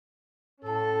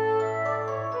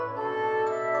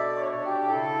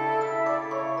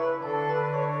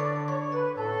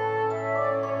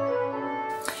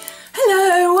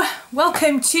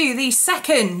welcome to the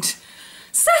second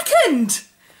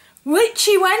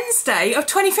Witchy Wednesday of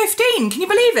 2015. Can you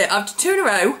believe it? After 2 in a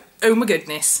row. Oh my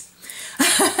goodness.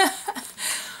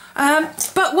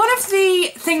 But one of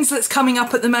the things that's coming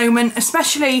up at the moment,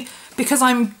 especially because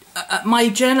I'm at my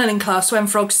journaling class, When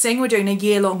Frogs Sing, we're doing a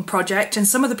year-long project, and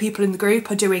some of the people in the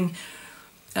group are doing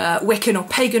Wiccan or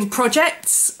pagan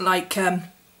projects, like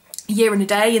Year in a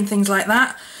Day and things like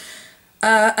that.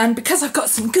 And because I've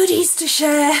got some goodies to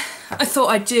share, I thought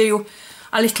I'd do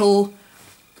a little,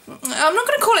 I'm not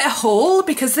going to call it a haul,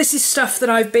 because this is stuff that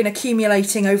I've been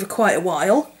accumulating over quite a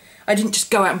while. I didn't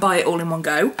just go out and buy it all in one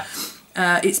go.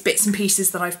 It's bits and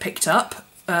pieces that I've picked up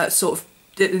sort of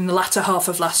in the latter half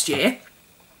of last year.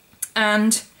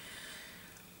 And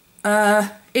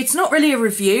it's not really a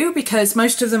review, because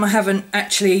most of them I haven't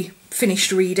actually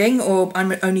finished reading, or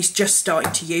I'm only just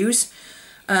starting to use.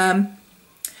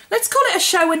 Let's call it a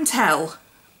show and tell.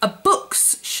 A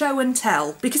books show and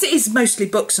tell, because it is mostly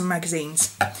books and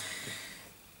magazines.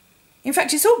 In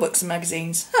fact, it's all books and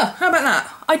magazines. Oh, how about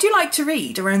that? I do like to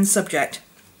read around the subject.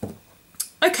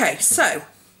 Okay, so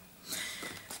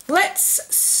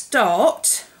let's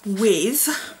start with,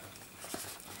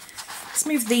 let's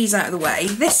move these out of the way.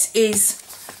 This is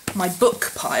my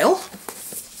book pile.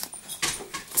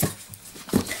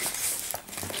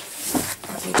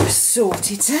 Let me just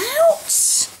sort it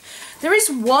out. There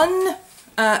is one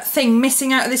thing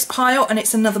missing out of this pile, and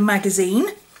it's another magazine.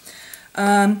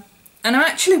 And I'm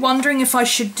actually wondering if I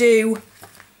should do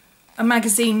a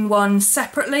magazine one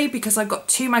separately, because I've got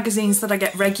 2 magazines that I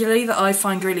get regularly that I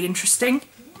find really interesting.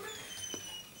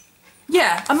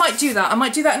 Yeah, I might do that. I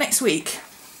might do that next week.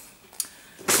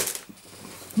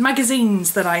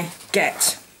 Magazines that I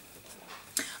get.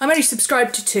 I'm only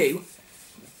subscribed to 2,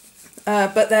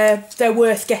 but they're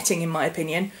worth getting in my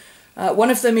opinion.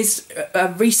 One of them is a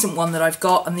recent one that I've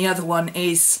got, and the other one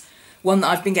is one that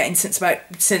I've been getting since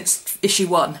issue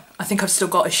 1. I think I've still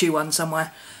got issue 1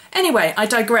 somewhere. Anyway, I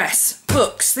digress.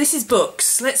 Books. This is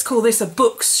books. Let's call this a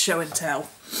books show and tell.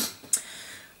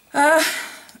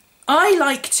 I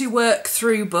like to work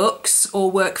through books,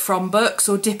 or work from books,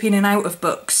 or dip in and out of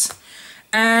books.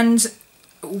 And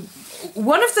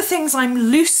one of the things I'm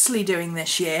loosely doing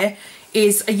this year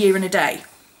is a year in a day.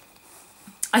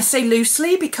 I say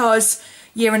loosely because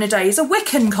Year in a Day is a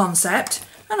Wiccan concept,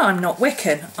 and I'm not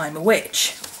Wiccan, I'm a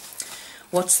witch.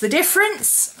 What's the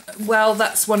difference? Well,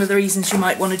 that's one of the reasons you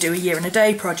might want to do a Year in a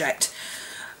Day project.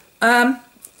 I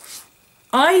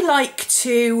like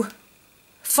to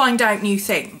find out new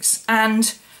things,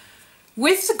 and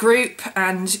with the group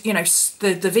and, you know,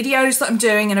 the videos that I'm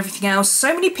doing and everything else,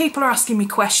 so many people are asking me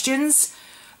questions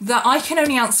that I can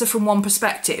only answer from one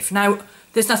perspective. Now,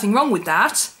 there's nothing wrong with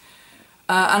that.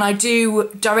 And I do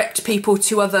direct people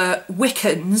to other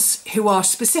Wiccans who are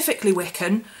specifically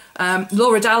Wiccan.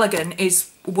 Laura Dallaghan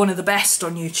is one of the best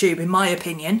on YouTube, in my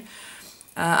opinion.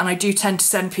 And I do tend to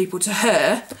send people to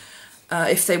her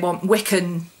if they want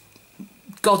Wiccan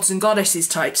gods and goddesses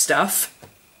type stuff.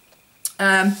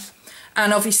 And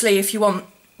obviously if you want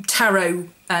tarot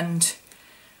and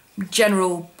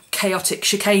general chaotic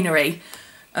chicanery,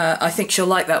 I think she'll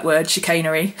like that word,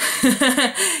 chicanery.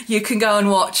 You can go and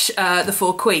watch The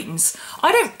 4 Queens.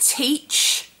 I don't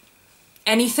teach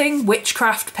anything,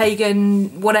 witchcraft,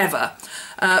 pagan, whatever.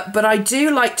 But I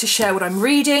do like to share what I'm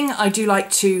reading. I do like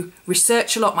to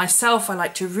research a lot myself. I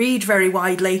like to read very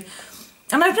widely.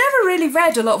 And I've never really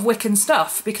read a lot of Wiccan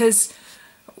stuff, because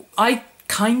I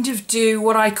kind of do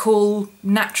what I call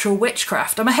natural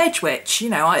witchcraft. I'm a hedge witch, you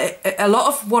know. A lot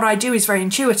of what I do is very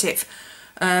intuitive.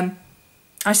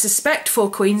 I suspect 4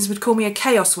 Queens would call me a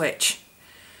chaos witch,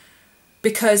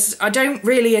 because I don't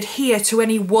really adhere to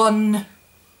any one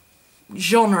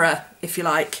genre, if you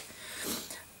like.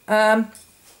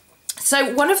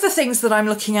 So one of the things that I'm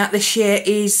looking at this year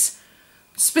is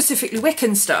specifically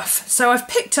Wiccan stuff. So I've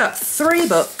picked up 3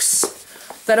 books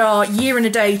that are Year in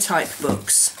a Day type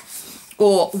books,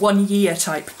 or 1 year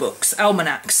type books,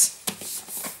 almanacs.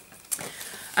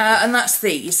 And that's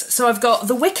these. So I've got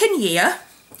The Wiccan Year,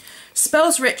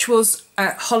 Spells, Rituals,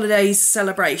 Holidays,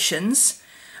 Celebrations.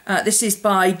 This is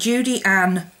by Judy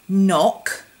Ann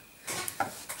Nock.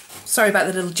 Sorry about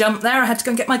the little jump there. I had to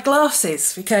go and get my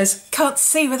glasses because can't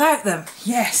see without them.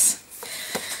 Yes.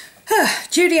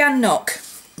 Judy Ann Nock.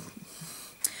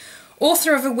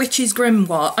 Author of A Witch's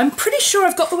Grimoire. I'm pretty sure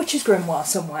I've got The Witch's Grimoire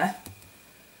somewhere.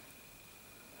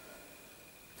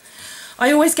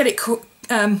 I always get it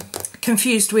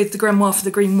confused with The Grimoire for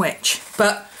the Green Witch,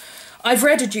 but I've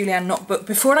read a Judy Ann Nock book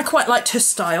before, and I quite liked her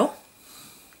style.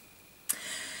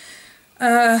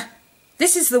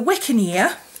 This is The Wiccan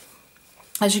Year.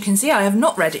 As you can see, I have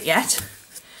not read it yet.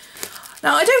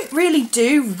 Now, I don't really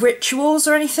do rituals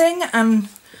or anything, and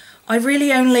I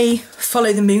really only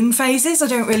follow the moon phases. I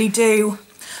don't really do...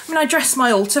 I mean, I dress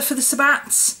my altar for the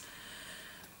Sabbats,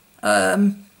 but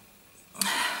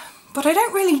I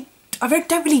don't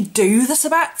really do the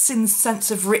Sabbats in the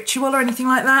sense of ritual or anything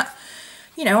like that.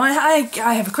 You know, I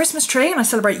have a Christmas tree and I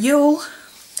celebrate Yule,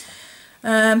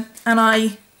 and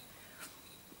I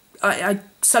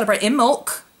celebrate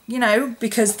Imbolc, you know,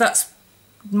 because that's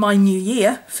my new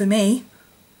year for me,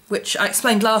 which I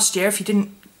explained last year. If you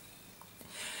didn't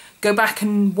go back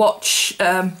and watch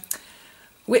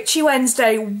Witchy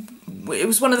Wednesday, it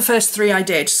was one of the first 3 I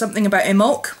did, something about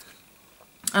Imbolc,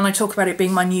 and I talk about it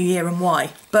being my new year and why.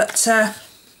 But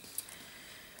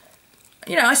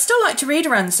you know, I still like to read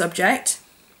around the subject,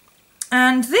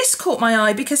 and this caught my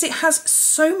eye because it has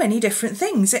so many different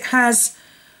things. It has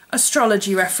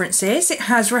astrology references, it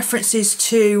has references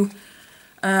to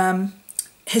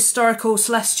historical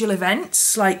celestial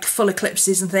events like full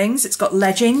eclipses and things, it's got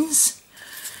legends,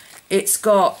 it's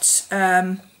got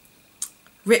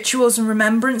rituals and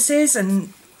remembrances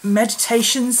and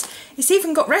meditations, it's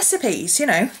even got recipes, you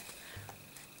know.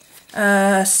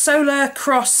 Solar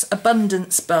Cross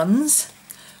Abundance buns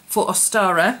for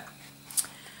Ostara.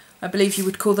 I believe you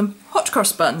would call them hot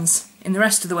cross buns in the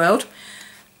rest of the world.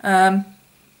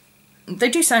 They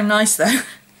do sound nice though.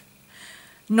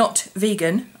 Not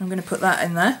vegan, I'm going to put that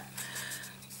in there.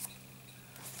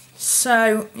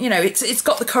 So, you know, it's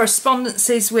got the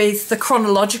correspondences with, the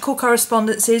chronological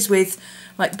correspondences with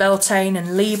like Beltane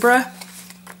and Libra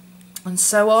and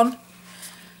so on.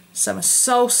 Summer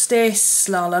solstice,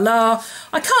 la la la.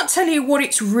 I can't tell you what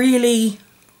it's really,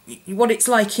 what it's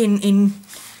like in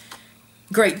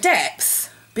great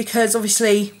depth, because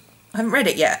obviously I haven't read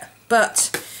it yet,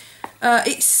 but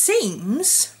it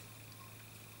seems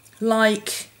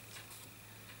like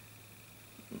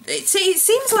it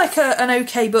seems like an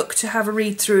okay book to have a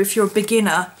read through if you're a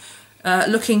beginner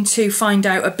looking to find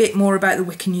out a bit more about the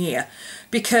Wiccan year,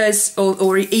 because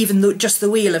or even just the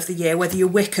wheel of the year, whether you're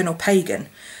Wiccan or pagan.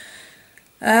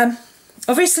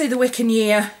 Obviously the Wiccan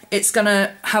year, it's going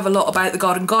to have a lot about the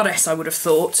god and goddess, I would have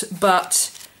thought,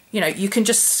 but you know, you can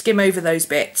just skim over those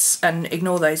bits and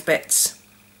ignore those bits,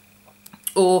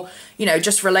 or you know,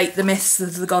 just relate the myths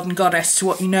of the god and goddess to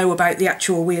what you know about the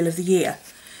actual wheel of the year.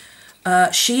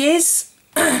 She is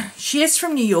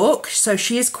from New York, so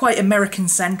she is quite American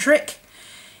centric.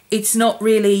 It's not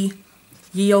really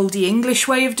ye olde English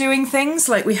way of doing things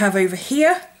like we have over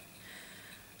here.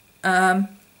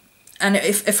 And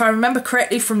if I remember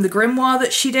correctly from the grimoire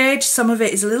that she did, some of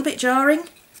it is a little bit jarring.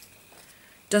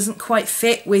 Doesn't quite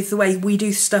fit with the way we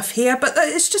do stuff here, but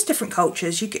it's just different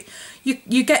cultures.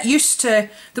 You get used to,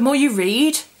 the more you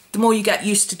read, the more you get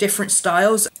used to different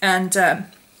styles and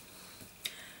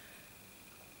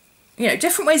you know,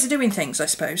 different ways of doing things, I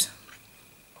suppose.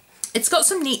 It's got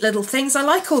some neat little things. I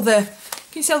like all the,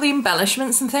 can you see all the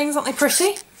embellishments and things? Aren't they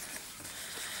pretty?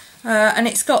 And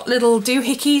it's got little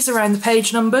doohickeys around the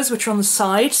page numbers, which are on the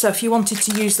side, so if you wanted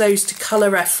to use those to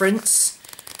colour reference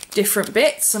different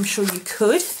bits, I'm sure you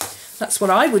could. That's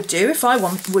what I would do if I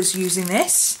was using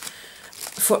this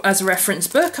as a reference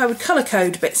book. I would colour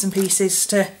code bits and pieces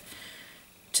to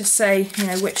say, you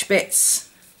know, which bits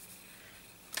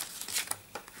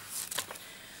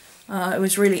I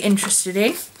was really interested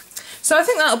in. So I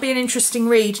think that'll be an interesting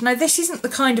read. Now, this isn't the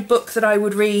kind of book that I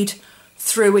would read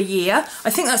through a year. I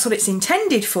think that's what it's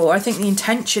intended for. I think the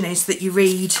intention is that you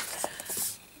read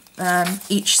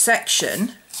each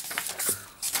section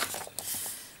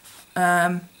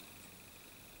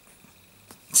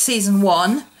season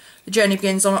 1, the journey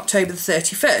begins on October the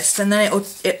 31st, and then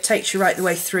it takes you right the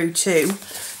way through to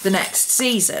the next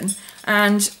season.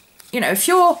 And you know, if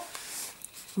you're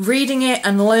reading it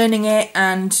and learning it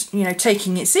and, you know,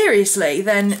 taking it seriously,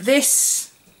 then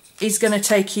this is going to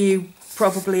take you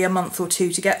probably a month or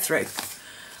 2 to get through.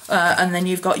 And then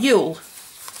you've got Yule.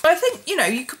 I think, you know,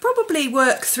 you could probably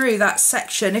work through that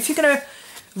section. If you're going to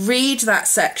read that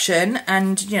section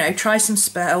and, you know, try some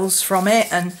spells from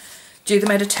it and do the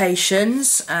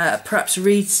meditations, perhaps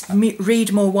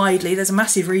read more widely. There's a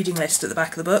massive reading list at the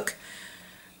back of the book.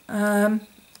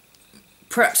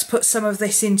 Perhaps put some of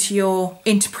this into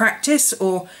practice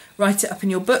or write it up in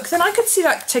your book, then I could see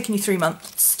that taking you 3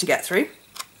 months to get through.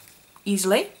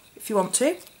 Easily, if you want to.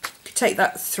 You could take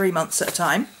that 3 months at a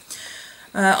time.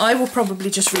 I will probably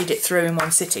just read it through in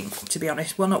one sitting, to be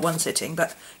honest. Well, not one sitting,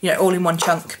 but, you know, all in one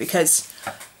chunk, because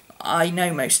I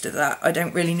know most of that. I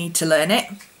don't really need to learn it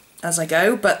as I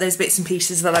go, but there's bits and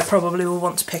pieces that I probably will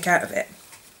want to pick out of it.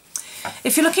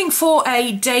 If you're looking for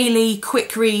a daily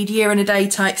quick read, year and a day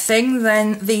type thing,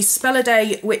 then the Spell a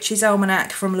Day Witch's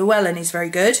Almanac from Llewellyn is very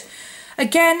good.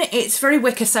 Again, it's very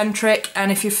Wicca-centric,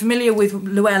 and if you're familiar with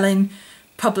Llewellyn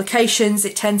publications,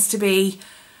 it tends to be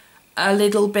a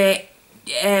little bit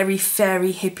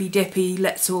airy-fairy, hippy-dippy,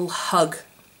 let's all hug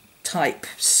type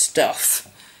stuff.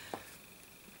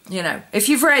 You know, if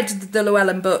you've read the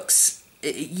Llewellyn books,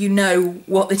 you know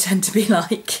what they tend to be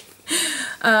like.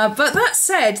 But that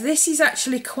said, this is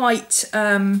actually quite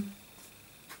to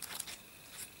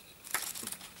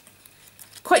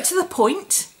the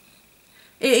point.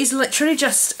 It is literally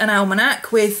just an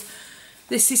almanac with,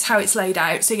 this is how it's laid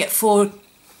out. So you get four,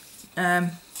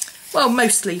 well,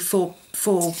 mostly four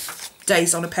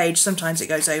days on a page. Sometimes it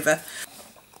goes over.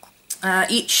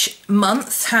 Each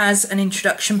month has an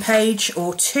introduction page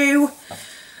or two,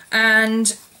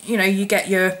 and you know, you get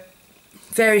your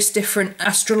various different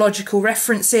astrological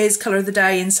references, colour of the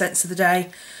day, incense of the day,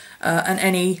 and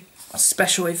any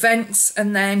special events,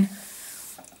 and then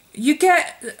you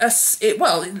get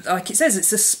well, like it says,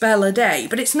 it's a spell a day,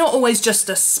 but it's not always just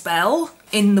a spell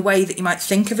in the way that you might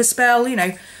think of a spell. You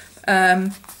know,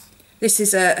 this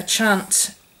is a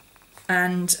chant,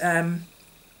 and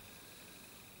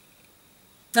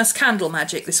that's candle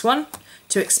magic, this one,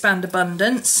 to expand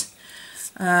abundance.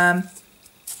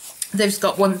 They've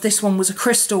got one, this one was a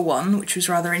crystal one, which was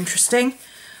rather interesting.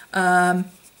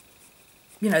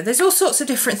 You know, there's all sorts of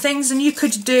different things, and you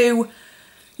could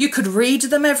read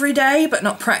them every day but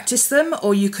not practice them,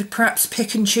 or you could perhaps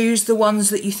pick and choose the ones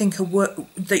that you think are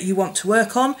that you want to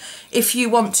work on. If you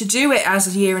want to do it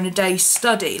as a year and a day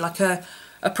study, like a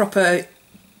proper,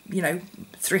 you know,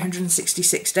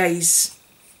 366 days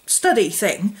study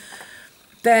thing,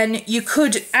 then you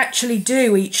could actually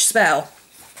do each spell.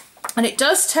 And it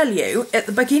does tell you at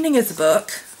the beginning of the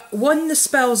book when the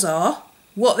spells are,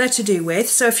 what they're to do with.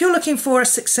 So if you're looking for a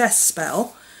success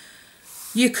spell,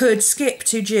 you could skip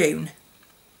to June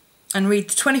and read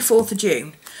the 24th of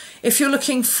June. If you're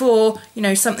looking for, you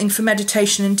know, something for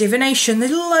meditation and divination,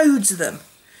 there's loads of them.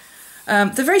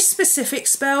 The very specific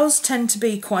spells tend to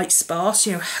be quite sparse,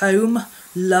 you know, home,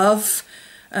 love,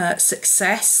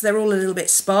 success, they're all a little bit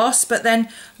sparse, but then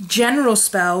general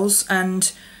spells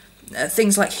and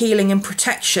things like healing and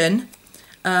protection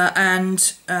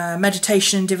and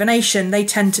meditation and divination, they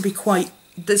tend to be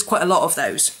there's quite a lot of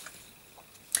those.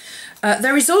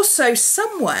 There is also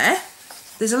somewhere,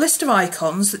 there's a list of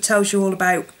icons that tells you all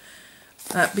about,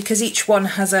 because each one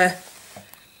has a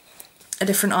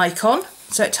different icon,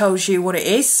 so it tells you what it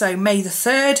is. So May the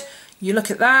 3rd, you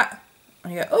look at that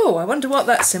and you go, oh, I wonder what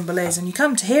that symbol is, and you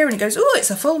come to here and it goes, oh,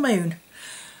 it's a full moon.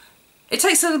 It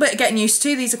takes a little bit of getting used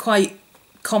to, these are quite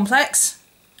complex,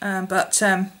 but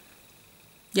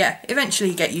yeah,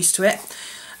 eventually you get used to it.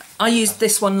 I used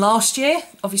this one last year,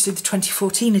 obviously the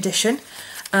 2014 edition,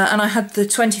 and I had the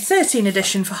 2013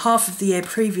 edition for half of the year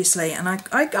previously, and I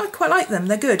quite like them,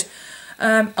 they're good.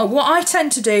 What I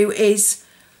tend to do is,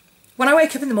 when I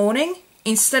wake up in the morning,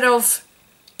 instead of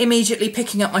immediately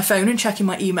picking up my phone and checking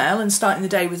my email and starting the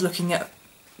day with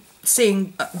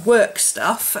seeing work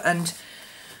stuff and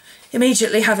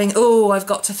immediately having, oh, I've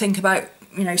got to think about,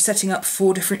 you know, setting up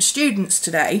 4 different students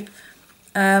today,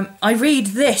 I read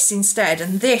this instead,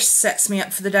 and this sets me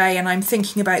up for the day, and I'm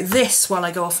thinking about this while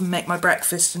I go off and make my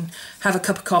breakfast and have a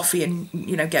cup of coffee and,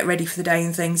 you know, get ready for the day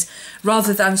and things,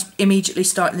 rather than immediately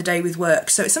starting the day with work.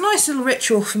 So it's a nice little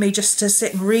ritual for me just to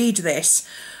sit and read this,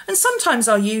 and sometimes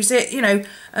I'll use it, you know,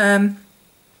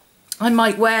 I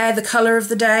might wear the colour of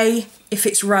the day if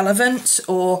it's relevant,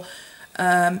 or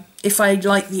if I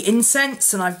like the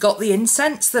incense and I've got the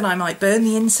incense, then I might burn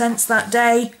the incense that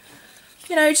day.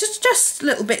 You know, just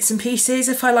little bits and pieces.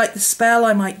 If I like the spell,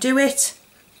 I might do it.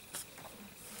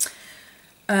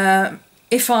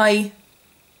 If I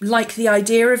like the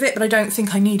idea of it, but I don't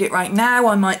think I need it right now,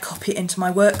 I might copy it into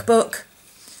my workbook.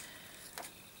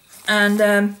 And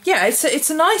yeah, it's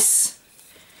a nice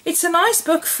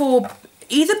book for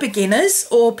either beginners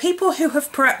or people who have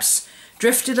perhaps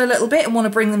drifted a little bit and want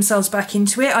to bring themselves back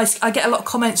into it. I get a lot of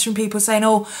comments from people saying,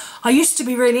 oh, I used to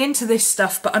be really into this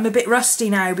stuff, but I'm a bit rusty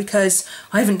now because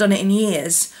I haven't done it in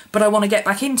years, but I want to get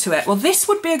back into it. Well, this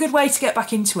would be a good way to get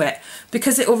back into it,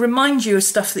 because it will remind you of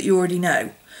stuff that you already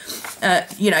know.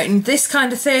 You know, in this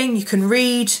kind of thing, you can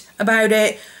read about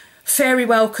it, fairy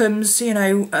welcomes, you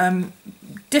know,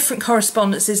 different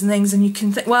correspondences and things, and you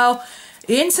can think, well,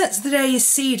 the incense of the day is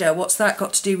cedar, what's that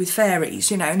got to do with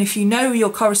fairies, you know? And if you know your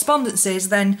correspondences,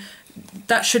 then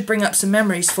that should bring up some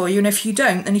memories for you, and if you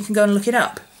don't, then you can go and look it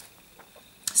up.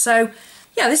 So,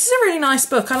 yeah, this is a really nice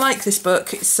book. I like this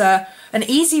book. It's an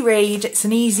easy read, it's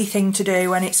an easy thing to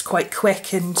do, and it's quite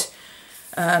quick and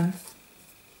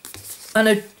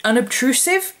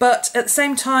unobtrusive, but at the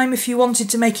same time, if you wanted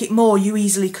to make it more, you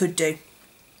easily could do.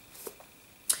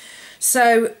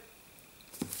 So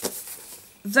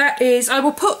that is, I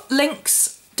will put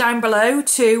links down below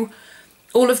to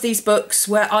all of these books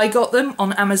where I got them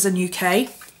on Amazon UK.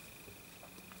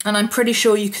 And I'm pretty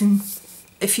sure you can,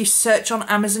 if you search on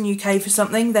Amazon UK for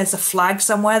something, there's a flag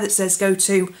somewhere that says go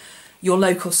to your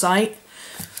local site.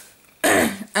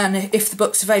 And if the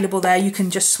book's available there, you can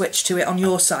just switch to it on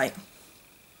your site.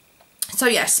 So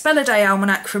yeah, Spell a Day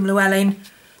Almanac from Llewellyn,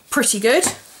 pretty good.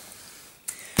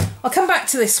 I'll come back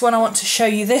to this one. I want to show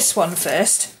you this one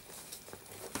first.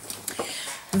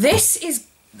 This is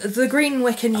the Green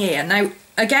Wiccan Year. Now,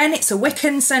 again, it's a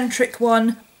Wiccan-centric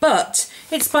one, but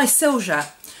it's by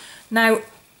Silja. Now,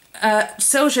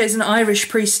 Silja is an Irish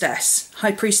priestess,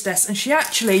 high priestess, and she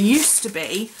actually used to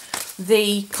be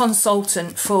the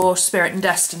consultant for Spirit and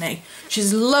Destiny.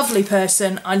 She's a lovely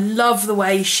person. I love the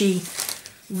way she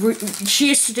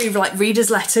used to do like readers'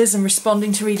 letters and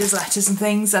responding to readers' letters and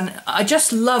things, and I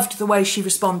just loved the way she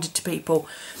responded to people.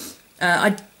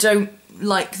 I don't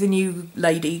like the new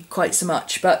lady quite so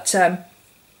much, but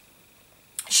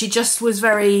she just was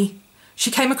she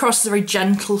came across as a very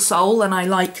gentle soul, and I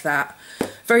like that.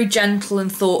 Very gentle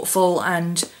and thoughtful,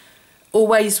 and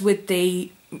always with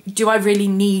the, do I really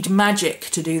need magic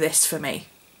to do this for me?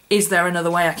 Is there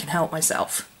another way I can help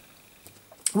myself?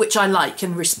 Which I like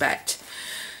and respect.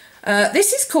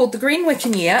 This is called The Green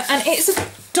Wiccan Year, and it's a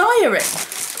diary.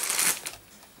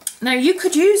 Now, you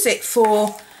could use it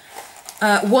for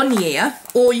 1 year,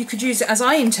 or you could use it as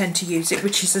I intend to use it,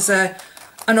 which is as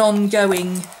an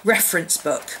ongoing reference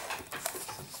book.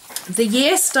 The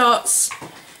year starts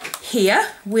here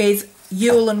with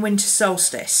Yule and Winter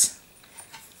Solstice.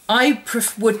 I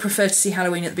would prefer to see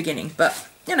Halloween at the beginning, but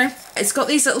you know, it's got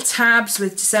these little tabs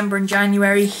with December and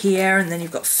January here, and then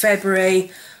you've got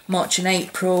February, March and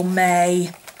April,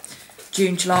 May,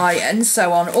 June, July, and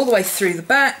so on, all the way through the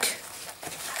back.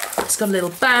 It's got a little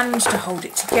band to hold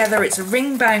it together. It's a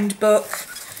ring-bound book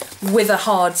with a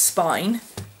hard spine.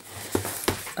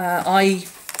 I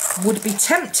would be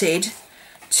tempted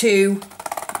to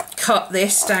cut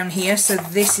this down here so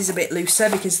this is a bit looser,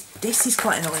 because this is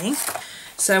quite annoying.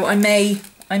 So I may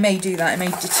do that. I may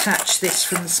detach this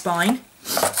from the spine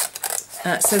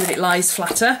so that it lies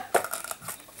flatter,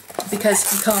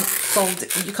 because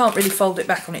you can't really fold it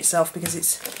back on itself because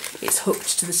it's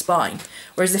hooked to the spine.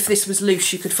 Whereas if this was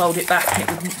loose, you could fold it back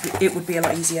and it would be a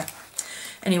lot easier.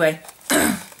 Anyway,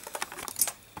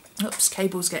 oops,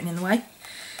 cable's getting in the way.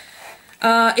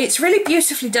 It's really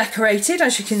beautifully decorated,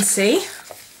 as you can see.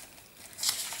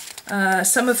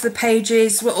 Some of the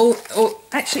pages, well,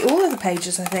 actually all of the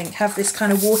pages I think, have this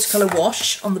kind of watercolour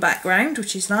wash on the background,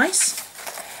 which is nice.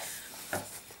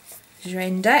 There's your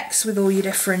index with all your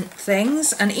different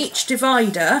things, and each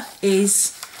divider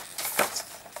is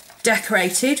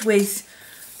decorated with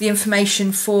the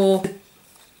information for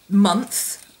the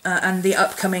month and the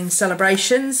upcoming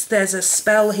celebrations. There's a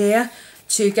spell here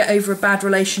to get over a bad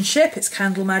relationship. It's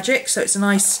candle magic, so it's a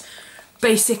nice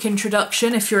basic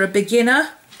introduction if you're a beginner.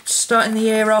 Starting the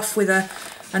year off with a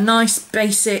nice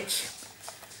basic,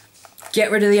 get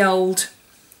rid of the old,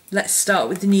 let's start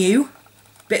with the new,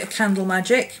 bit of candle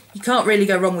magic. You can't really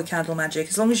go wrong with candle magic.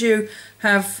 As long as you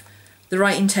have the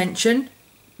right intention,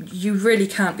 you really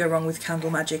can't go wrong with candle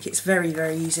magic. It's very,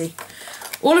 very easy.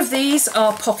 All of these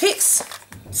are pockets,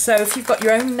 so if you've got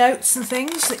your own notes and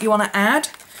things that you want to add,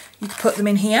 you can put them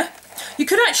in here. You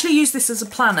could actually use this as a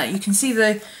planner. You can see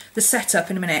the setup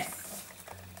in a minute.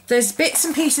 There's bits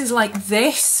and pieces like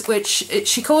this, which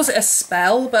she calls it a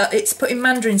spell, but it's putting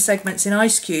mandarin segments in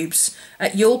ice cubes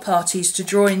at Yule parties to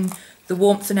draw in the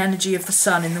warmth and energy of the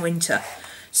sun in the winter.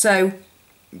 So,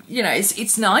 you know,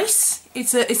 it's nice.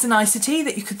 It's a nicety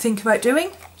that you could think about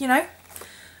doing, you know.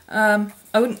 I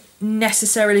wouldn't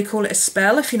necessarily call it a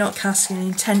spell if you're not casting an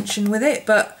intention with it,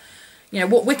 but, you know,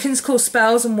 what Wiccans call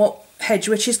spells and what hedge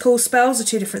witches call spells are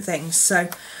two different things. So,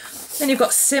 then you've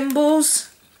got symbols.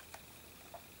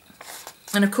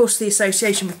 And of course the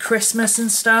association with Christmas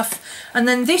and stuff. And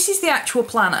then this is the actual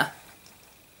planner.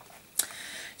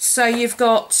 So you've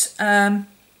got,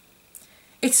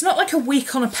 it's not like a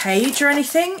week on a page or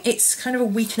anything. It's kind of a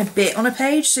week and a bit on a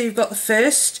page. So you've got the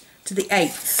 1st to the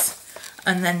 8th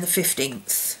and then the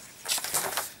 15th.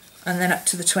 And then up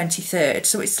to the 23rd.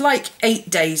 So it's like 8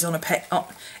 days on a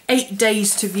 8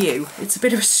 days to view. It's a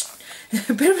bit of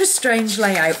a strange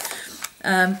layout.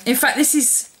 In fact, this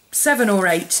is 7 or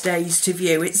 8 days to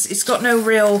view. It's got no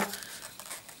real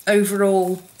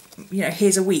overall, you know,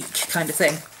 here's a week kind of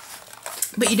thing.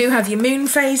 But you do have your moon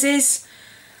phases,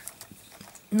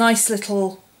 nice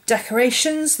little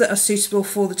decorations that are suitable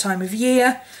for the time of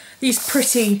year. These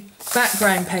pretty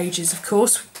background pages, of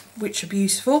course, which are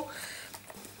beautiful.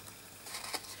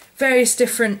 various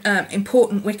different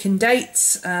important Wiccan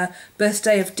dates,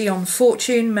 birthday of Dion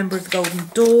Fortune, member of the Golden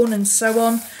Dawn, and so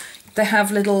on. They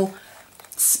have little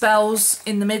spells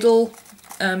in the middle.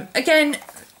 Again,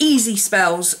 easy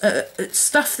spells,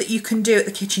 stuff that you can do at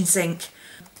the kitchen sink.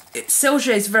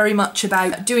 Silja is very much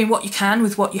about doing what you can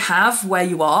with what you have, where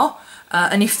you are.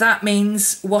 And if that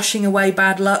means washing away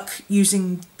bad luck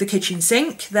using the kitchen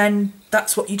sink, then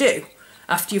that's what you do.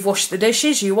 After you've washed the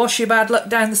dishes, you wash your bad luck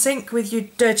down the sink with your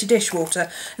dirty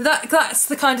dishwater. That's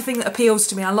the kind of thing that appeals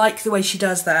to me. I like the way she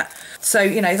does that. So,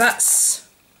 you know, that's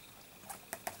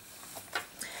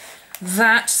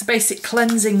the basic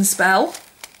cleansing spell.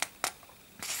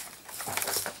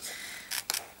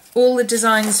 All the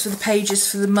designs for the pages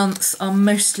for the month are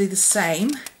mostly the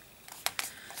same.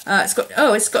 It's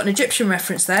got an Egyptian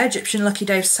reference there, Egyptian lucky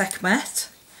day of Sekhmet.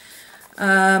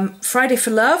 Friday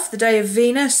for love, the day of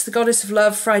Venus, the goddess of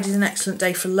love. Friday's an excellent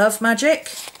day for love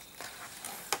magic.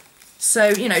 So,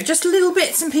 you know, just little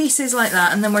bits and pieces like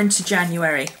that, and then we're into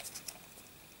January.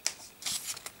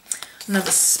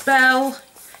 Another spell.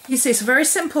 You can see it's a very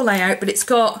simple layout, but it's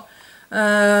got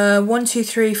 1, 2,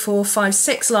 3, 4, 5,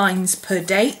 6 lines per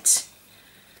date.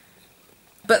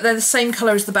 But they're the same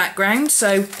colour as the background,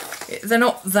 so they're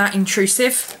not that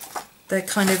intrusive. They're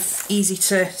kind of easy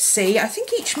to see. I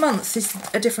think each month is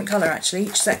a different colour actually,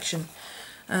 each section,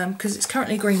 because it's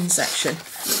currently a green section.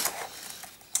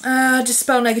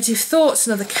 Dispel negative thoughts,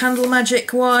 another candle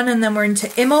magic one, and then we're into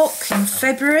Imbolc in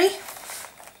February.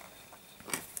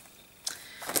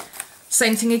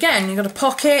 Same thing again, you've got a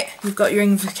pocket, you've got your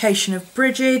invocation of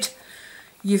Brigid,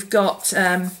 you've got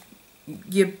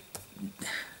your...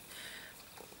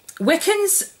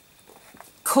 Wiccans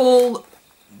call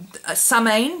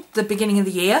Samhain the beginning of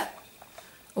the year,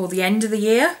 or the end of the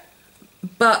year,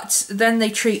 but then they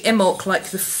treat Imbolc like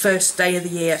the first day of the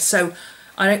year, so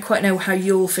I don't quite know how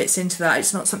Yule fits into that.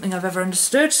 It's not something I've ever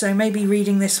understood, so maybe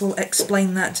reading this will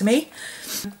explain that to me.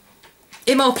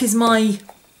 Imbolc is my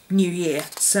new year,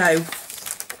 so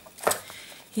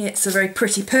yeah, it's a very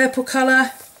pretty purple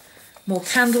colour, more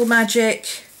candle magic,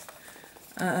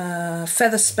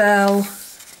 feather spell,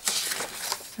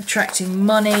 attracting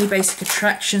money, basic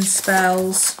attraction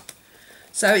spells.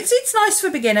 So it's nice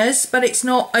for beginners, but it's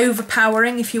not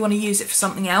overpowering if you want to use it for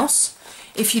something else.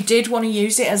 If you did want to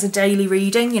use it as a daily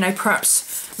reading, you know,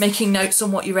 perhaps making notes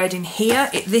on what you read in here,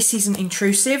 this isn't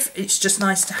intrusive. It's just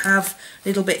nice to have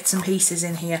little bits and pieces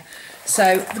in here.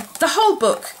 So the whole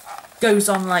book goes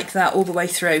on like that all the way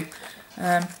through.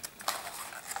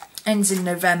 Ends in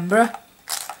November,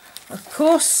 of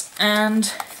course,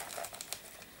 and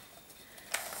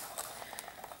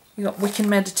we've got Wiccan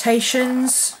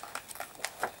meditations,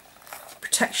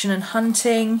 protection and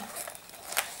hunting.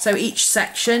 So each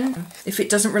section, if it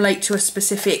doesn't relate to a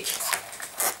specific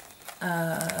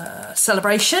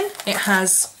celebration, it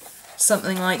has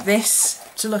something like this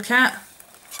to look at.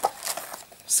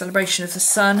 Celebration of the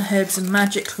sun, herbs and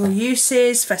magical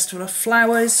uses, festival of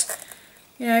flowers,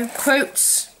 you know,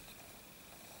 quotes.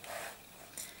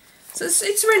 So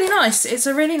it's really nice. It's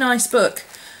a really nice book.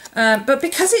 But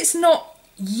because it's not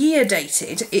year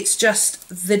dated, it's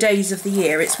just the days of the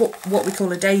year. It's what we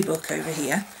call a day book over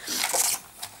here.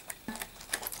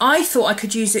 I thought I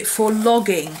could use it for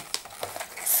logging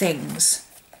things.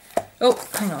 Oh,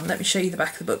 hang on, let me show you the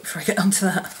back of the book before I get onto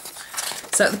that.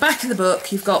 So at the back of the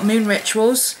book you've got moon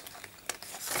rituals.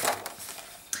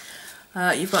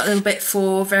 You've got a little bit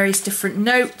for various different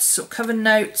notes or coven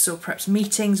notes, or perhaps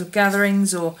meetings or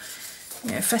gatherings, or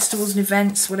you know, festivals and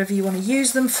events, whatever you want to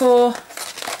use them for.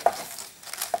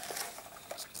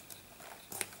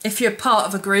 If you're part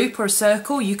of a group or a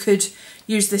circle, you could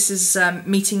use this as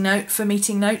meeting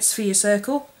notes for your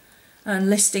circle, and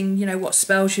listing, you know, what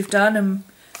spells you've done and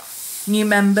new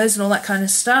members and all that kind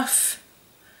of stuff.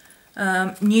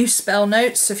 New spell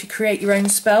notes, so if you create your own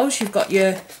spells, you've got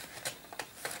your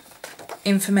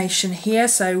information here,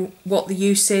 so what the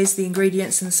use is, the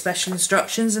ingredients and the special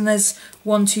instructions, and there's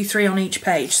 1, 2, 3 on each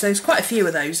page, so there's quite a few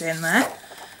of those in there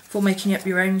for making up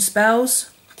your own spells.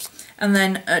 And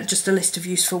then just a list of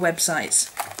useful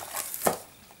websites.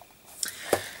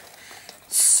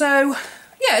 So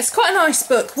yeah, it's quite a nice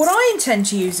book. What I intend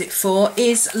to use it for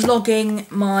is logging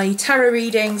my tarot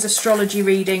readings, astrology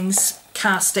readings,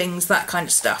 castings, that kind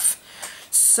of stuff.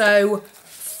 So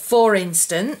for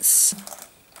instance,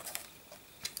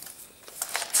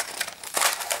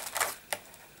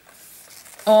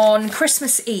 on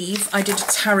Christmas Eve I did a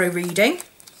tarot reading.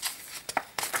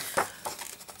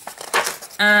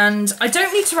 And I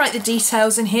don't need to write the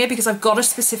details in here because I've got a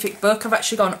specific book. I've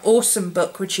actually got an awesome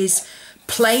book which is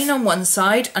plain on one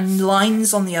side and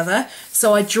lines on the other.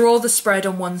 So I draw the spread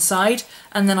on one side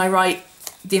and then I write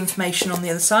the information on the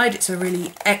other side. It's a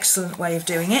really excellent way of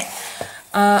doing it.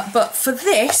 But for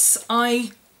this,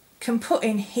 I can put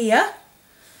in here,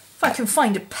 if I can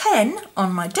find a pen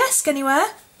on my desk anywhere.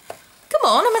 Come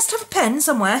on, I must have a pen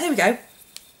somewhere. Here we go.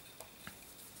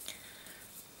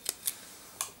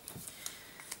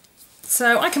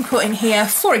 So I can put in here,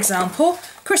 for example,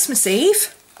 Christmas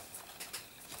Eve.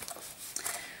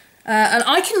 And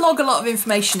I can log a lot of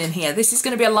information in here. This is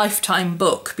going to be a lifetime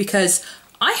book because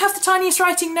I have the tiniest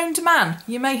writing known to man.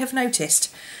 You may have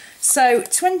noticed. So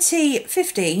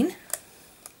 2014,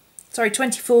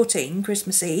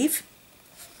 Christmas Eve.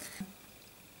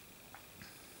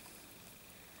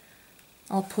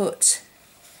 I'll put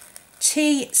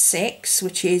T6,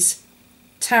 which is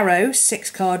Tarot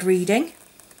 6-card reading.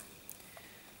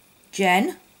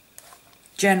 General.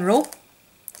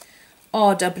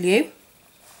 RW,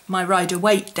 my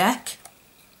Rider-Waite deck.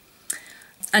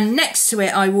 And next to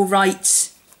it I will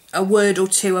write a word or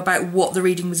two about what the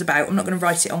reading was about. I'm not going to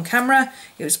write it on camera.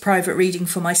 It was a private reading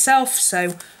for myself,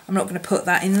 so I'm not going to put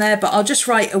that in there, but I'll just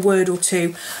write a word or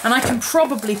two, and I can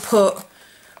probably put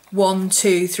 1,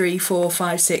 2, 3, 4,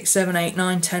 5, 6, 7, 8,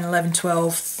 9, 10, 11,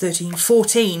 12, 13,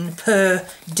 14 per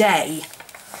day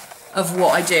of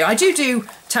what I do. I do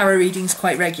tarot readings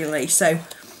quite regularly, so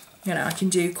you know I can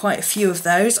do quite a few of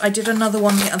those. I did another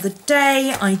one the other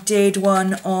day. I did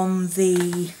one on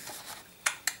the,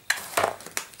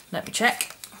 let me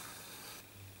check,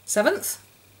 7th.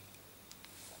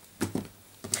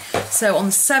 So on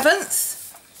the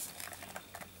 7th,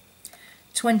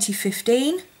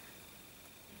 2015,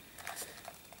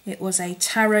 it was a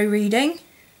tarot reading,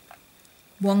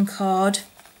 1 card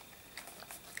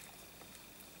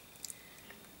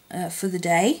for the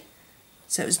day.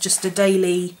 So it was just a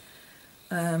daily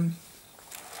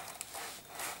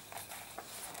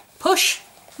push,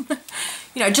 you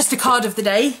know, just a card of the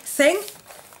day thing.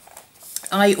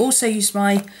 I also used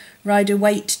my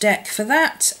Rider-Waite deck for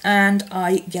that, and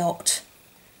I got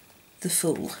the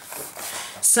Fool.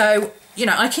 So, you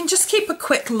know, I can just keep a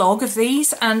quick log of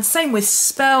these, and same with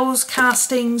spells,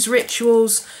 castings,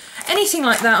 rituals, anything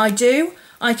like that I do.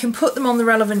 I can put them on the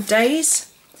relevant days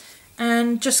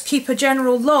and just keep a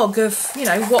general log of, you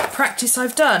know, what practice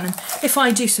I've done. And if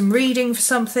I do some reading for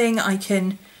something, I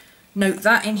can note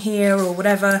that in here or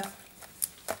whatever.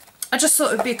 I just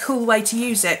thought it would be a cool way to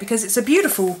use it because it's a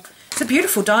beautiful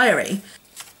diary.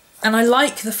 And I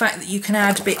like the fact that you can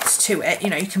add bits to it. You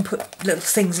know, you can put little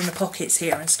things in the pockets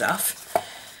here and stuff.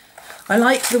 I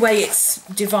like the way it's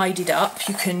divided up.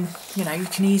 You can, you know, you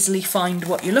can easily find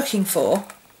what you're looking for.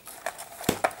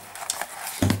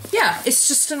 Yeah, it's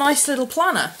just a nice little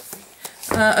planner.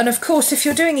 And of course, if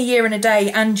you're doing a year and a day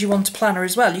and you want a planner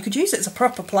as well, you could use it as a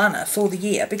proper planner for the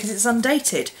year because it's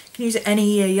undated. You can use it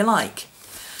any year you like.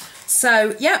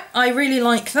 So yeah, I really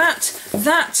like that.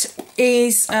 That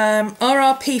is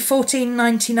RRP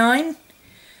 $14.99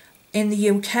 in the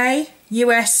UK,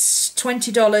 US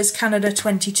 $20, Canada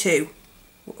 $22,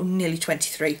 or nearly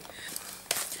 23.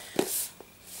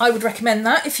 I would recommend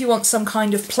that if you want some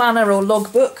kind of planner or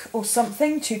logbook or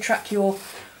something to track your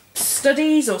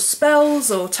studies or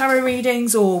spells or tarot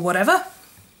readings or whatever.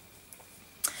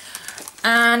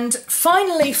 And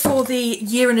finally, for the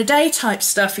year and a day type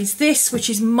stuff is this, which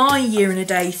is my year and a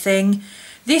day thing.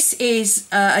 This is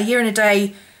a year and a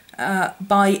day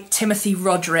by Timothy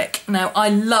Roderick. Now, I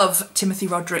love Timothy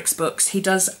Roderick's books. He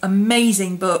does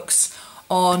amazing books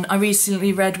on, I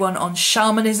recently read one on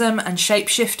shamanism and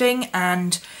shape-shifting,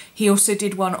 and he also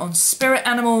did one on spirit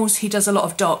animals. He does a lot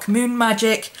of dark moon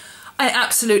magic. I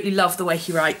absolutely love the way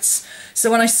he writes. So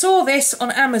when I saw this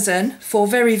on Amazon for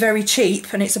very, very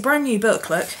cheap, and it's a brand new book,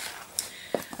 look,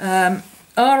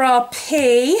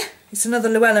 RRP, it's another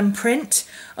Llewellyn print,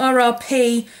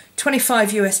 RRP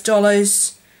 $25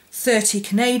 US, 30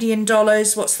 Canadian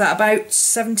dollars, what's that, about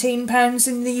 £17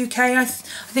 in the UK? I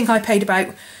think I paid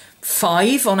about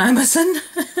 £5 on Amazon,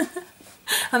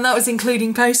 and that was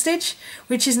including postage,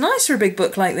 which is nice for a big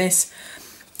book like this.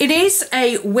 It is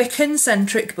a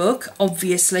Wiccan-centric book,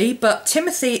 obviously, but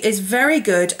Timothy is very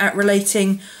good at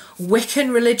relating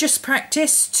Wiccan religious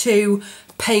practice to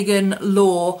pagan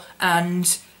lore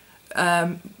and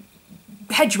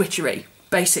hedge witchery,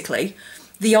 basically,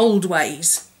 the old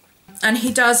ways. And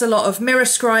he does a lot of mirror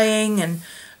scrying and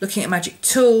looking at magic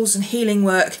tools and healing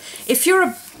work. If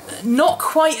you're not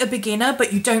quite a beginner,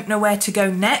 but you don't know where to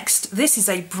go next, this is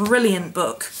a brilliant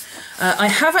book. I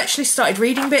have actually started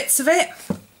reading bits of it.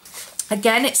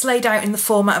 Again, it's laid out in the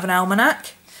format of an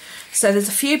almanac. So there's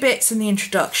a few bits in the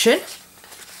introduction.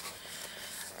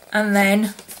 And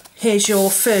then here's your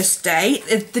first day.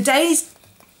 The days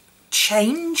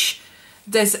change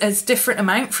there's a different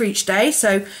amount for each day.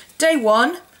 So day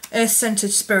 1,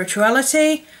 Earth-centered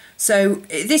spirituality. So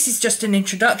this is just an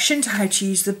introduction to how to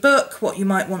use the book, what you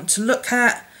might want to look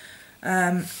at,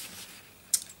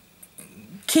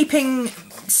 keeping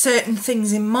certain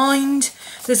things in mind.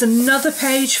 There's another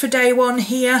page for day 1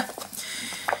 here.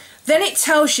 Then it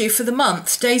tells you for the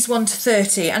month, days 1 to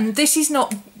 30, and this is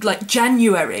not like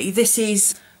January, this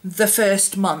is the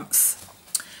first month.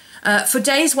 For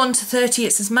days 1 to 30,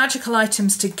 it says magical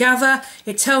items to gather.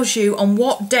 It tells you on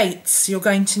what dates you're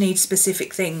going to need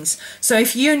specific things. So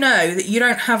if you know that you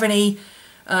don't have any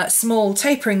small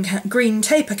tapering green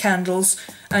taper candles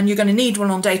and you're going to need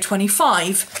one on day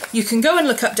 25, you can go and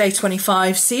look up day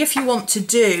 25, see if you want to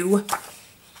do,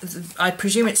 I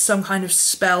presume it's some kind of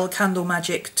spell, candle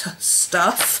magic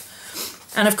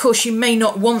stuff. And of course you may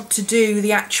not want to do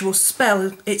the actual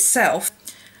spell itself.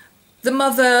 The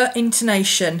mother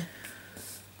intonation,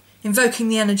 invoking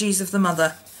the energies of the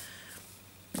mother.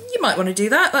 You might want to do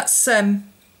that. That's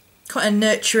quite a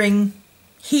nurturing,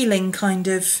 healing kind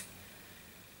of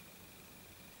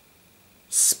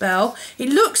spell. It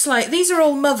looks like, these are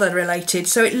all mother related,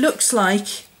 so it looks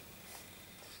like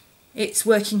it's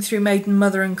working through Maiden,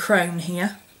 Mother and Crone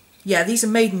here. Yeah, these are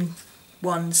Maiden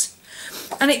ones.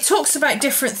 And it talks about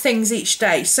different things each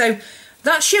day. So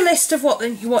that's your list of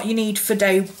what you need for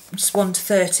days 1 to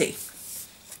 30.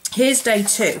 Here's day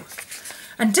 2.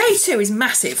 And day 2 is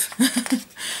massive.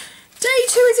 Day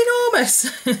 2 is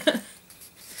enormous.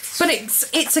 But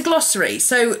it's a glossary.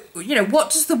 So, you know, what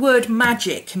does the word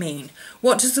magic mean?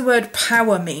 What does the word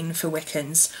power mean for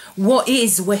Wiccans? What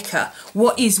is Wicca?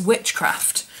 What is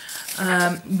witchcraft?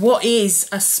 What is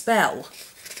a spell?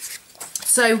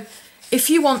 So if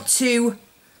you want to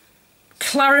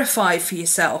clarify for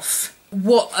yourself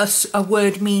what a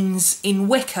word means in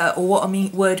Wicca, or what a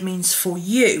word means for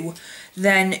you,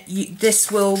 then this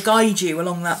will guide you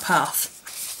along that path.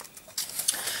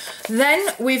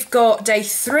 Then we've got day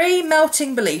 3,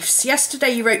 melting beliefs. Yesterday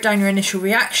you wrote down your initial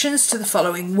reactions to the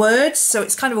following words, so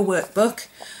it's kind of a workbook.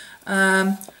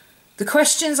 The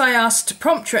questions I asked to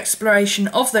prompt your exploration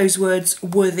of those words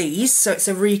were these, so it's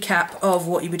a recap of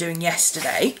what you were doing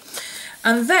yesterday.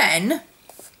 And then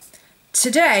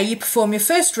today you perform your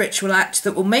first ritual act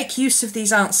that will make use of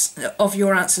these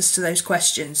your answers to those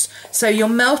questions. So you're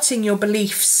melting your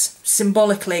beliefs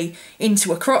symbolically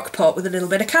into a crock pot with a little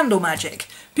bit of candle magic,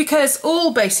 because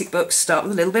all basic books start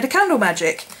with a little bit of candle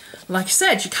magic. Like I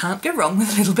said, you can't go wrong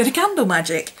with a little bit of candle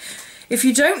magic. If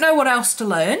you don't know what else to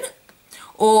learn,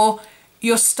 or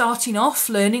you're starting off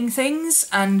learning things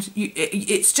and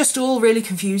it's just all really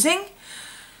confusing,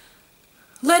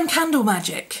 learn candle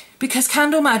magic, because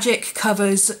candle magic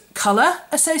covers colour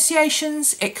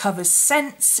associations, it covers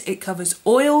scents, it covers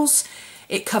oils,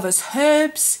 it covers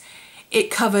herbs, it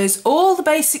covers all the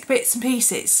basic bits and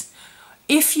pieces.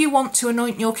 If you want to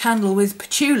anoint your candle with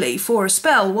patchouli for a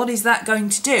spell, what is that going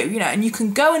to do? You know, and you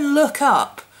can go and look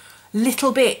up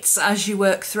little bits as you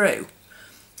work through.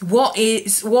 What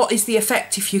is the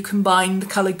effect if you combine the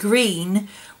colour green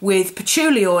with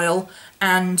patchouli oil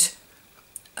and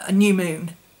a new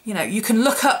moon? You know, you can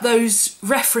look up those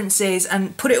references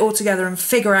and put it all together and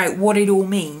figure out what it all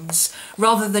means,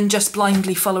 rather than just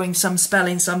blindly following some spell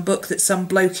in some book that some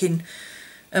bloke in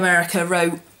America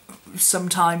wrote some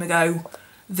time ago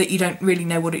that you don't really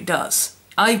know what it does.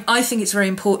 I think it's very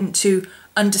important to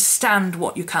understand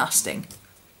what you're casting.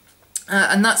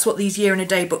 And that's what these year in a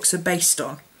day books are based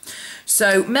on.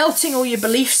 So melting all your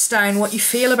beliefs down, what you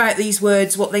feel about these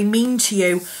words, what they mean to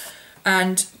you,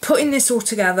 and putting this all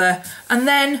together. And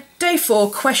then day 4,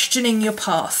 questioning your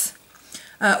path.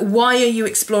 Why are you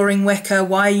exploring Wicca?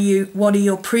 What are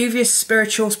your previous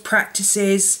spiritual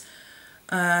practices?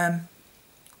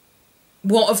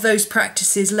 What of those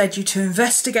practices led you to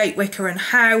investigate Wicca, and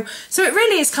how? So it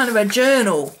really is kind of a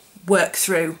journal work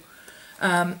through.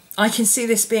 I can see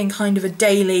this being kind of a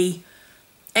daily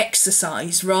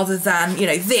exercise, rather than, you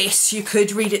know, this, you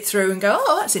could read it through and go,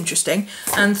 oh, that's interesting,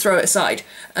 and throw it aside.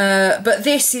 But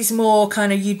this is more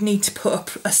kind of, you'd need to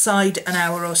put aside an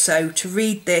hour or so to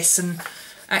read this and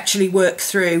actually work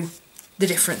through the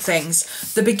different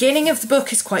things. The beginning of the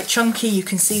book is quite chunky. You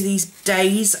can see these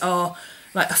days are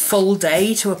like a full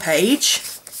day to a page.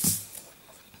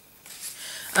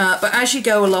 But as you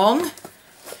go along,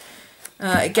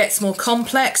 it gets more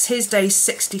complex. Here's days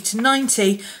 60 to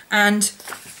 90, and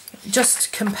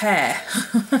just compare.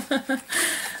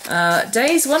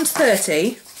 Days 1 to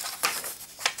 30,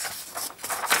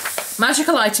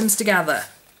 magical items to gather.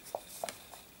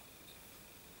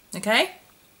 Okay?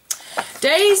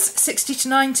 Days 60 to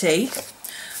 90,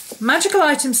 magical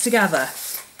items to gather.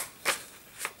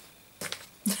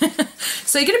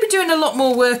 So you're going to be doing a lot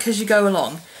more work as you go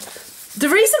along. The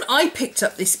reason I picked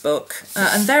up this book,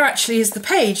 and there actually is the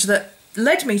page that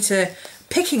led me to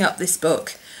picking up this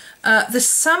book, the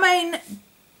Samain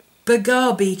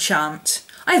Bagabi chant.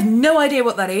 I have no idea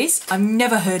what that is. I've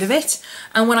never heard of it.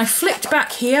 And when I flicked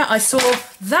back here, I saw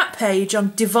that page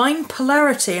on divine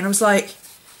polarity, and I was like,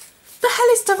 the hell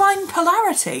is divine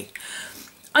polarity?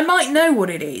 I might know what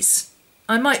it is.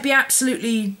 I might be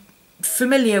absolutely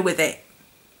familiar with it,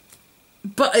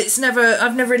 but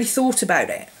I've never really thought about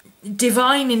it.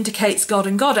 Divine indicates God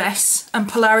and goddess, and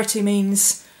polarity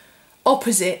means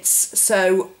opposites.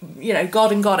 So, you know,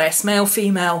 God and goddess, male,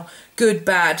 female, good,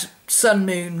 bad, sun,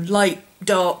 moon, light,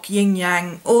 dark, yin,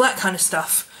 yang, all that kind of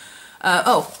stuff.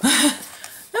 Oh, no,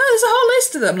 there's a whole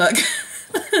list of them, look.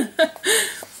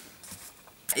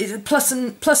 It's plus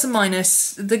and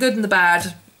minus, the good and the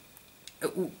bad,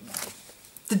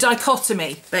 the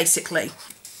dichotomy, basically.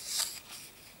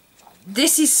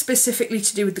 This is specifically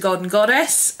to do with the god and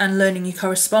goddess and learning your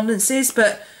correspondences,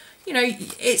 but, you know,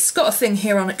 it's got a thing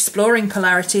here on exploring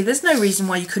polarity. There's no reason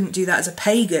why you couldn't do that as a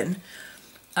pagan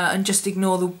and just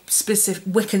ignore the specific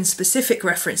Wiccan-specific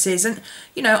references. And,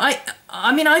 you know,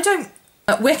 I mean, I don't...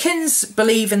 Wiccans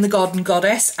believe in the god and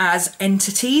goddess as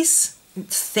entities,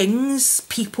 things,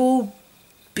 people,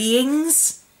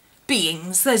 beings.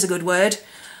 Beings, there's a good word.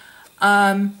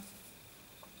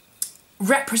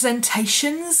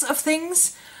 Representations of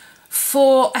things.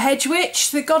 For a hedge witch,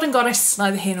 the god and goddess is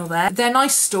neither here nor there. They're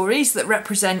nice stories that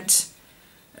represent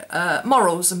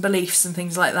morals and beliefs and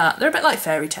things like that. They're a bit like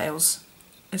fairy tales,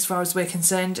 as far as we're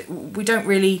concerned. We don't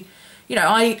really, you know,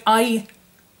 I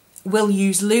will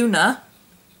use Luna,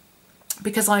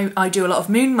 because I do a lot of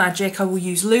moon magic. I will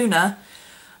use Luna,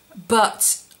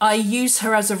 but I use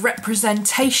her as a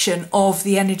representation of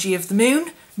the energy of the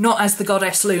moon, not as the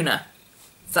goddess Luna,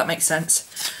 if that makes sense.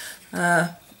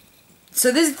 So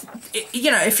this,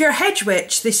 you know, if you're a hedge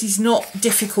witch, this is not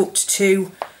difficult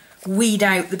to weed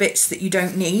out the bits that you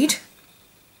don't need.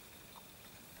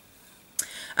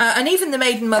 And even the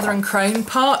maiden, mother and crone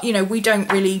part, you know, we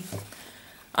don't really...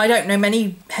 I don't know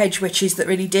many hedge witches that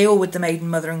really deal with the maiden,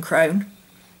 mother and crone,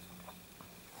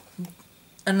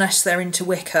 unless they're into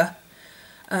Wicca.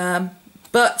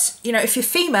 But, you know, if you're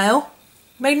female,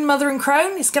 maiden, mother and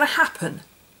crone, it's going to happen.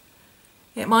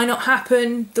 It might not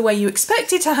happen the way you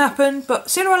expect it to happen, but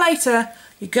sooner or later,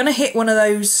 you're going to hit one of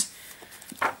those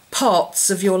parts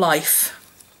of your life.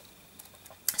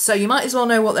 So you might as well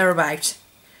know what they're about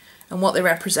and what they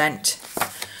represent.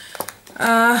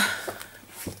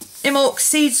 Imbolc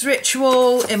Seeds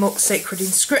Ritual, Imbolc Sacred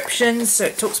Inscriptions, so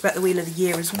it talks about the Wheel of the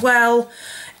Year as well.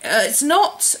 It's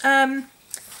not...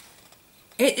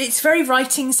 It's very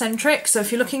writing centric, so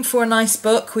if you're looking for a nice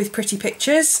book with pretty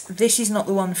pictures, this is not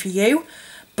the one for you.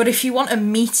 But if you want a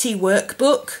meaty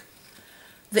workbook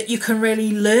that you can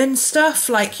really learn stuff,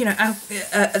 like, you know,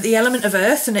 the element of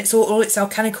earth and it's all its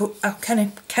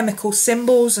alchemical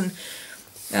symbols and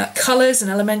colours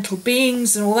and elemental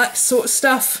beings and all that sort of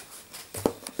stuff.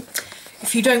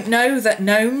 If you don't know that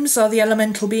gnomes are the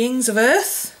elemental beings of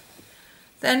earth,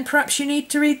 then perhaps you need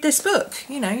to read this book.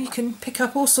 You know, you can pick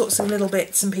up all sorts of little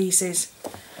bits and pieces.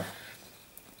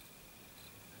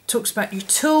 Talks about your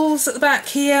tools at the back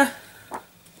here.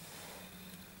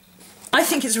 I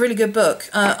think it's a really good book.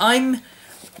 I'm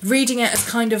reading it as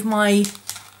kind of my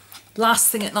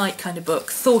last thing at night kind of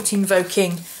book,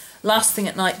 thought-invoking, last thing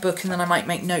at night book, and then I might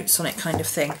make notes on it kind of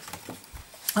thing.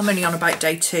 I'm only on about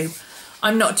day 2.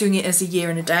 I'm not doing it as a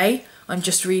year and a day. I'm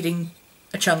just reading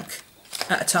a chunk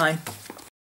at a time.